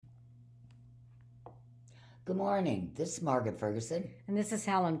Good morning. This is Margaret Ferguson, And this is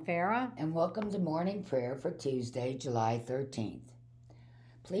Helen Farah. and welcome to morning prayer for Tuesday, July 13th.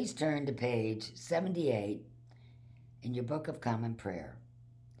 Please turn to page 78 in your Book of Common Prayer.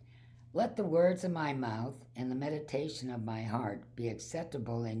 Let the words of my mouth and the meditation of my heart be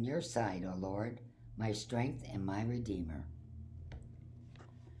acceptable in your sight, O Lord, my strength and my Redeemer.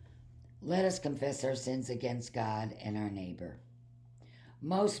 Let us confess our sins against God and our neighbor.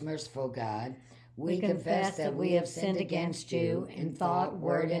 Most merciful God, we confess that we have sinned against you in thought,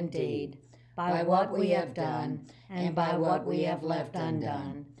 word, and deed, by what we have done and by what we have left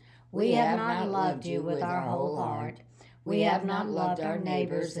undone. We have not loved you with our whole heart. We have not loved our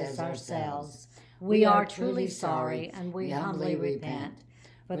neighbors as ourselves. We are truly sorry, and we humbly repent.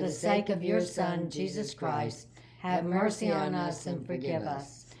 For the sake of your Son, Jesus Christ, have mercy on us and forgive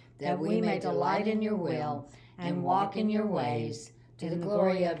us, that we may delight in your will and walk in your ways, to the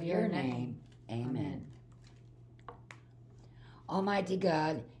glory of your name. Amen. Almighty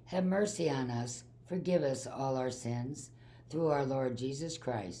God, have mercy on us, forgive us all our sins, through our Lord Jesus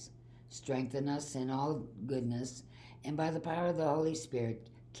Christ. Strengthen us in all goodness, and by the power of the Holy Spirit,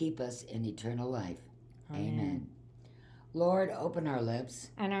 keep us in eternal life. Amen. Lord, open our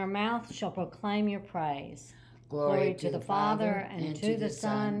lips, And our mouth shall proclaim your praise. Glory to the Father, and to the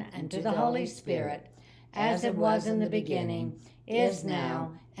Son, and to the Holy Spirit, as it was in the beginning, is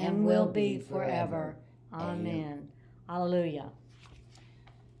now, and will be forever. Amen. Hallelujah.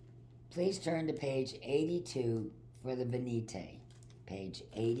 Please turn to page 82 for the Venite. Page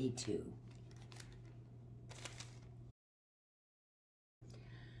 82.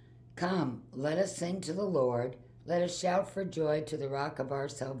 Come, let us sing to the Lord. Let us shout for joy to the rock of our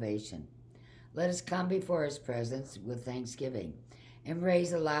salvation. Let us come before his presence with thanksgiving, and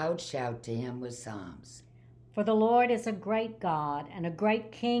raise a loud shout to him with psalms. For the Lord is a great God and a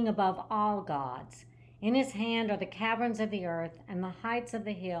great King above all gods. In his hand are the caverns of the earth, and the heights of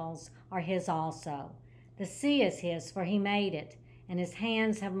the hills are his also. The sea is his, for he made it, and his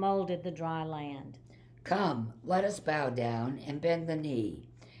hands have molded the dry land. Come, let us bow down and bend the knee,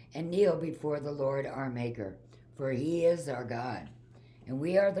 and kneel before the Lord our Maker, for he is our God, and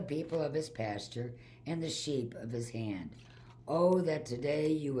we are the people of his pasture and the sheep of his hand. Oh, that today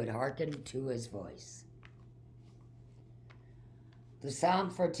you would hearken to his voice. The psalm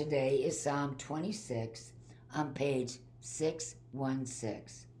for today is Psalm 26 on page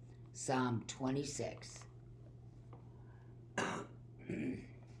 616. Psalm 26.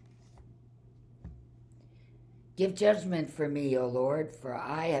 Give judgment for me, O Lord, for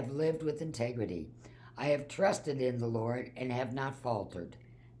I have lived with integrity. I have trusted in the Lord and have not faltered.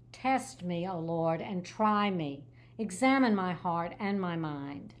 Test me, O Lord, and try me. Examine my heart and my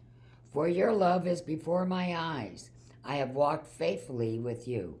mind. For your love is before my eyes. I have walked faithfully with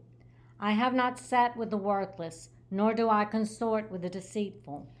you. I have not sat with the worthless, nor do I consort with the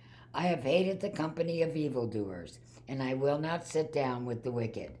deceitful. I have hated the company of evildoers, and I will not sit down with the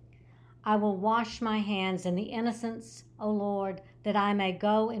wicked. I will wash my hands in the innocence, O Lord, that I may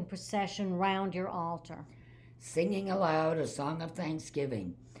go in procession round your altar, singing aloud a song of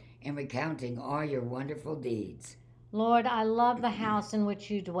thanksgiving and recounting all your wonderful deeds. Lord, I love the house in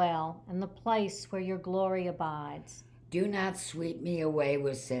which you dwell, and the place where your glory abides. Do not sweep me away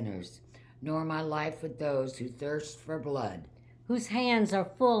with sinners, nor my life with those who thirst for blood, whose hands are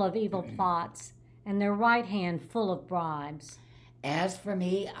full of evil plots, and their right hand full of bribes. As for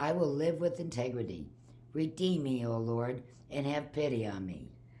me, I will live with integrity. Redeem me, O Lord, and have pity on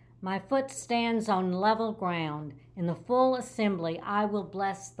me. My foot stands on level ground. In the full assembly I will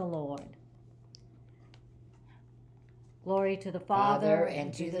bless the Lord. Glory to the Father,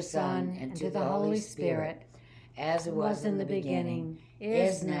 and to the Son, and to the Holy Spirit, as it was in the beginning,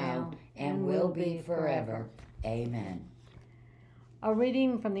 is now, and will be forever. Amen. A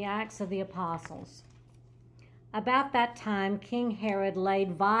reading from the Acts of the Apostles. About that time, King Herod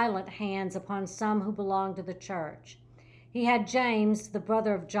laid violent hands upon some who belonged to the church. He had James, the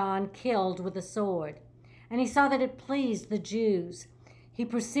brother of John, killed with a sword, and he saw that it pleased the Jews. He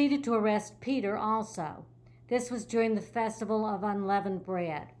proceeded to arrest Peter also. This was during the festival of unleavened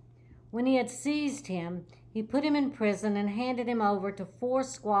bread. When he had seized him, he put him in prison and handed him over to 4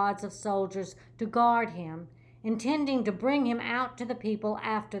 squads of soldiers to guard him, intending to bring him out to the people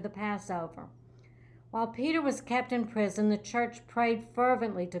after the Passover. While Peter was kept in prison, the church prayed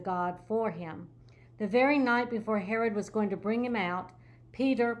fervently to God for him. The very night before Herod was going to bring him out,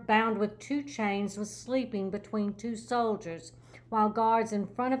 Peter, bound with 2 chains, was sleeping between 2 soldiers, while guards in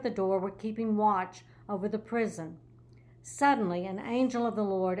front of the door were keeping watch over the prison. Suddenly, an angel of the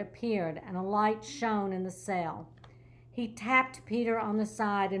Lord appeared, and a light shone in the cell. He tapped Peter on the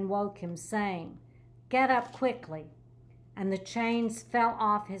side and woke him, saying, "Get up quickly." And the chains fell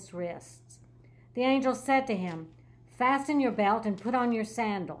off his wrists. The angel said to him, "Fasten your belt and put on your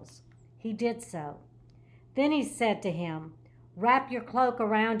sandals." He did so. Then he said to him, "Wrap your cloak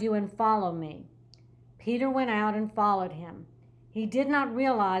around you and follow me." Peter went out and followed him. He did not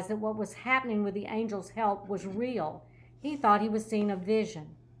realize that what was happening with the angel's help was real. He thought he was seeing a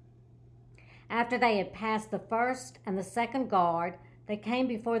vision. After they had passed the first and the second guard, they came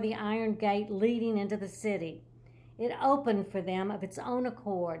before the iron gate leading into the city. It opened for them of its own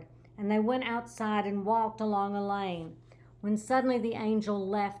accord, and they went outside and walked along a lane, when suddenly the angel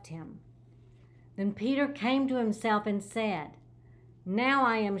left him. Then Peter came to himself and said, "Now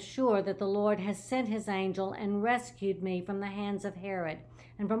I am sure that the Lord has sent his angel and rescued me from the hands of Herod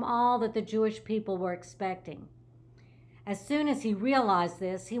and from all that the Jewish people were expecting." As soon as he realized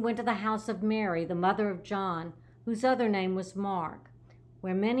this, he went to the house of Mary, the mother of John, whose other name was Mark,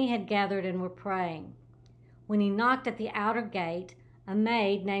 where many had gathered and were praying. When he knocked at the outer gate, a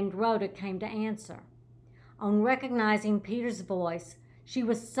maid named Rhoda came to answer. On recognizing Peter's voice, she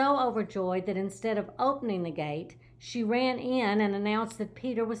was so overjoyed that instead of opening the gate, she ran in and announced that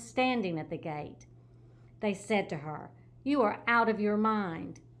Peter was standing at the gate. They said to her, "You are out of your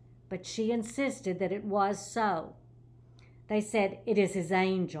mind." But she insisted that it was so. They said, "It is his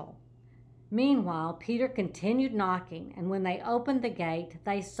angel." Meanwhile, Peter continued knocking, and when they opened the gate,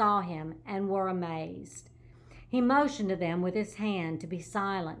 they saw him and were amazed. He motioned to them with his hand to be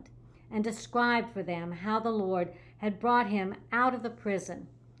silent and described for them how the Lord had brought him out of the prison.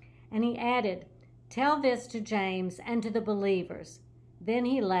 And he added, "Tell this to James and to the believers." Then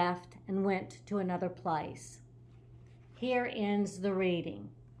he left and went to another place. Here ends the reading.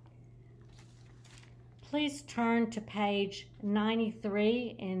 Please turn to page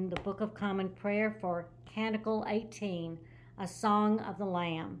 93 in the Book of Common Prayer for Canticle 18, A Song of the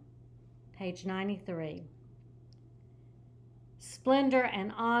Lamb. Page 93. Splendor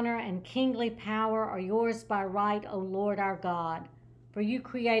and honor and kingly power are yours by right, O Lord our God. For you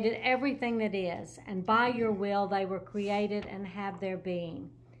created everything that is, and by your will they were created and have their being.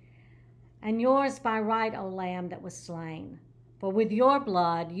 And yours by right, O Lamb that was slain. For with your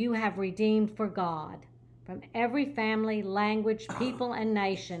blood you have redeemed for God, from every family, language, people, and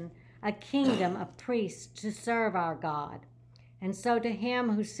nation, a kingdom of priests to serve our God. And so to him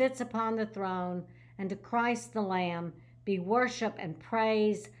who sits upon the throne and to Christ the Lamb be worship and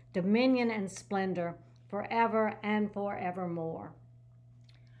praise, dominion and splendor, forever and forevermore.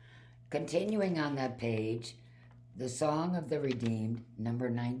 Continuing on that page, the Song of the Redeemed,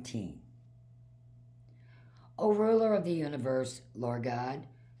 number 19. O ruler of the universe, Lord God,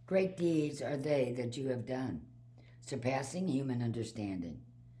 great deeds are they that you have done, surpassing human understanding.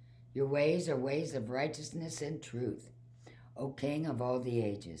 Your ways are ways of righteousness and truth, O King of all the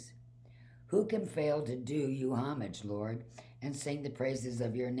ages. Who can fail to do you homage, Lord, and sing the praises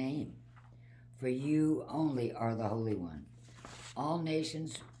of your name? For you only are the Holy One. All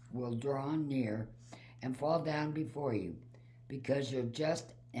nations will draw near and fall down before you, because your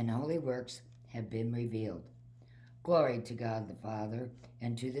just and holy works have been revealed. Glory to God the Father,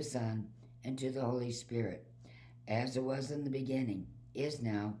 and to the Son, and to the Holy Spirit, as it was in the beginning, is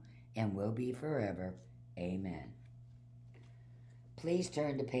now, and will be forever. Amen. Please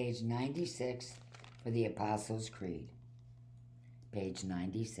turn to page 96 for the Apostles' Creed. Page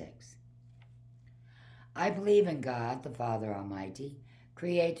 96. I believe in God, the Father Almighty,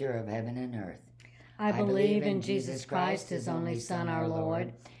 creator of heaven and earth. I believe in Jesus Christ, his only Son, our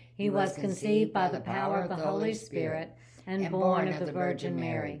Lord. He was conceived by the power of the Holy Spirit and born of the Virgin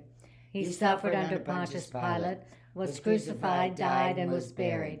Mary. He suffered under Pontius Pilate, was crucified, died, and was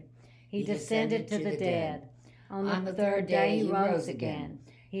buried. He descended to the dead. On the third day he rose again.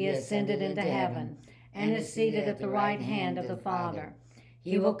 He ascended into heaven and is seated at the right hand of the Father.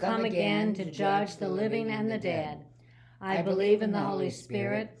 He will come again to judge the living and the dead. I believe in the Holy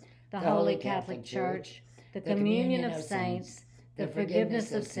Spirit, the Holy Catholic Church, the communion of saints, the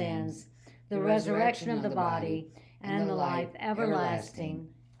forgiveness of sins, the resurrection of the body, and the life everlasting.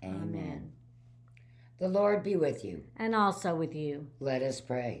 Amen. The Lord be with you. And also with you. Let us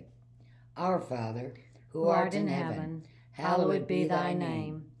pray. Our Father, who art in heaven, hallowed be thy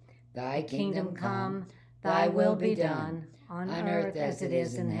name. Thy kingdom come, thy will be done, on earth as it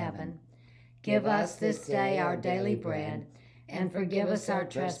is in heaven. Give us this day our daily bread, and forgive us our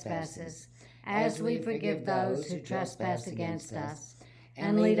trespasses, as we forgive those who trespass against us.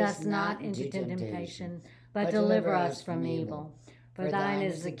 And lead us not into temptation, but deliver us from evil. For thine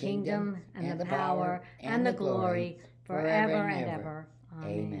is the kingdom, and the power, and the glory, forever and ever.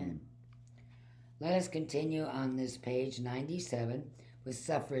 Amen. Let us continue on this page 97 with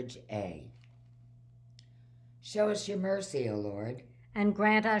suffrage A. Show us your mercy, O Lord. And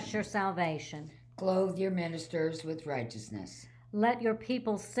grant us your salvation. Clothe your ministers with righteousness. Let your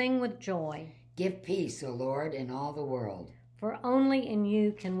people sing with joy. Give peace, O Lord, in all the world. For only in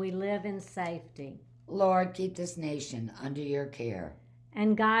you can we live in safety. Lord, keep this nation under your care.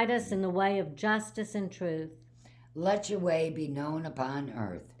 And guide us in the way of justice and truth. Let your way be known upon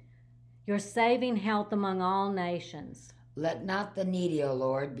earth. Your saving health among all nations. Let not the needy, O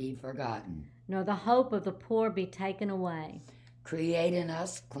Lord, be forgotten. Nor the hope of the poor be taken away. Create in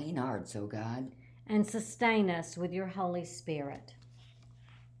us clean hearts, O God. And sustain us with your Holy Spirit.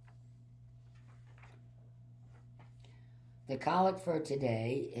 The collect for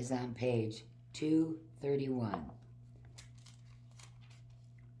today is on page 231.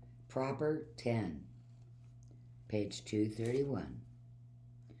 Proper 10, page 231.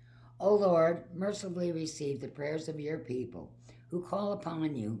 O Lord, mercifully receive the prayers of your people who call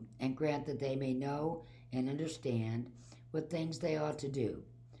upon you, and grant that they may know and understand what things they ought to do,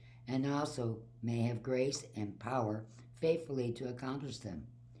 and also may have grace and power faithfully to accomplish them.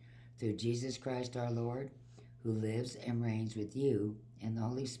 Through Jesus Christ our Lord, who lives and reigns with you and the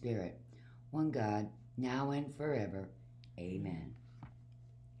Holy Spirit, one God, now and forever. Amen.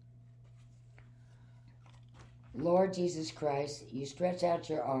 Lord Jesus Christ, you stretch out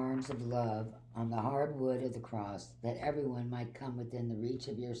your arms of love on the hard wood of the cross, that everyone might come within the reach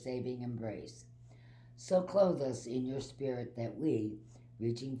of your saving embrace. So clothe us in your Spirit, that we,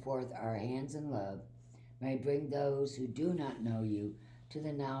 reaching forth our hands in love, may bring those who do not know you to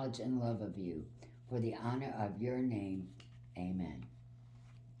the knowledge and love of you, for the honor of your name. Amen.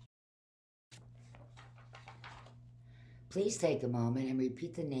 Please take a moment and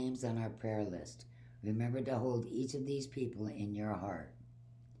repeat the names on our prayer list. Remember to hold each of these people in your heart.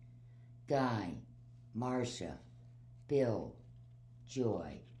 Guy, Marcia, Bill,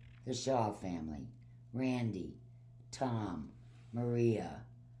 Joy, the Shaw family, Randy, Tom, Maria,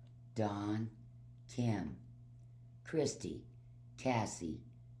 Don, Kim, Christy, Cassie,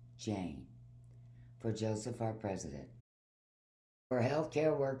 Jane. For Joseph, our president. For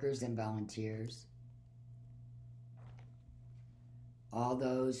healthcare workers and volunteers. All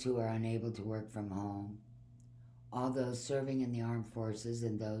those who are unable to work from home. All those serving in the armed forces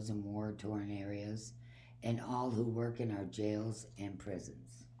and those in war-torn areas. And all who work in our jails and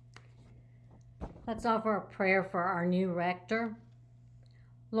prisons. Let's offer a prayer for our new rector.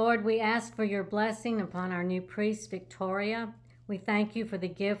 Lord, we ask for your blessing upon our new priest, Victoria. We thank you for the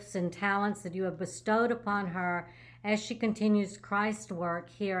gifts and talents that you have bestowed upon her as she continues Christ's work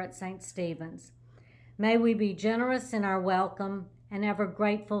here at St. Stephen's. May we be generous in our welcome and ever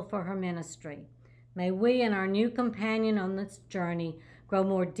grateful for her ministry. May we and our new companion on this journey grow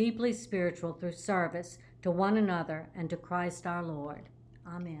more deeply spiritual through service to one another and to Christ our Lord.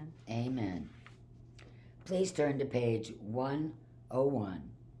 Amen. Amen. Please turn to page 101,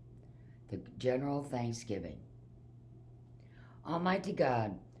 the General Thanksgiving. Almighty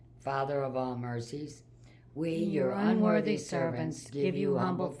God, Father of all mercies, we, your unworthy servants, give you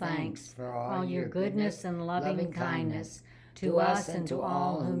humble thanks for all your goodness and loving kindness to us and to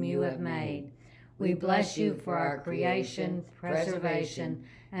all whom you have made. We bless you for our creation, preservation,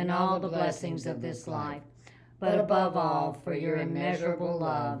 and all the blessings of this life, but above all for your immeasurable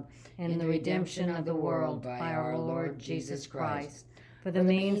love in the redemption of the world by our Lord Jesus Christ, for the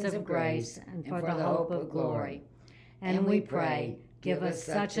means of grace and for the hope of glory. And we pray, give us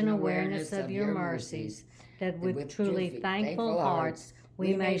such an awareness of your mercies that with truly thankful hearts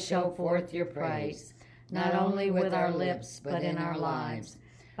we may show forth your praise, not only with our lips but in our lives,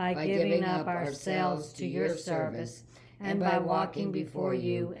 by giving up ourselves to your service and by walking before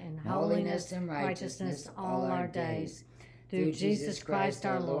you in holiness and righteousness all our days. Through Jesus Christ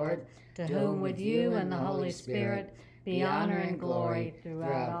our Lord, to whom with you and the Holy Spirit be honor and glory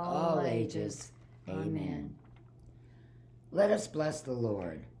throughout all ages. Amen. Let us bless the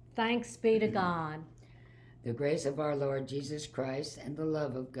Lord. Thanks be to God. The grace of our Lord Jesus Christ and the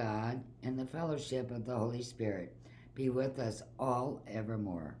love of God and the fellowship of the Holy Spirit be with us all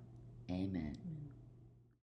evermore. Amen.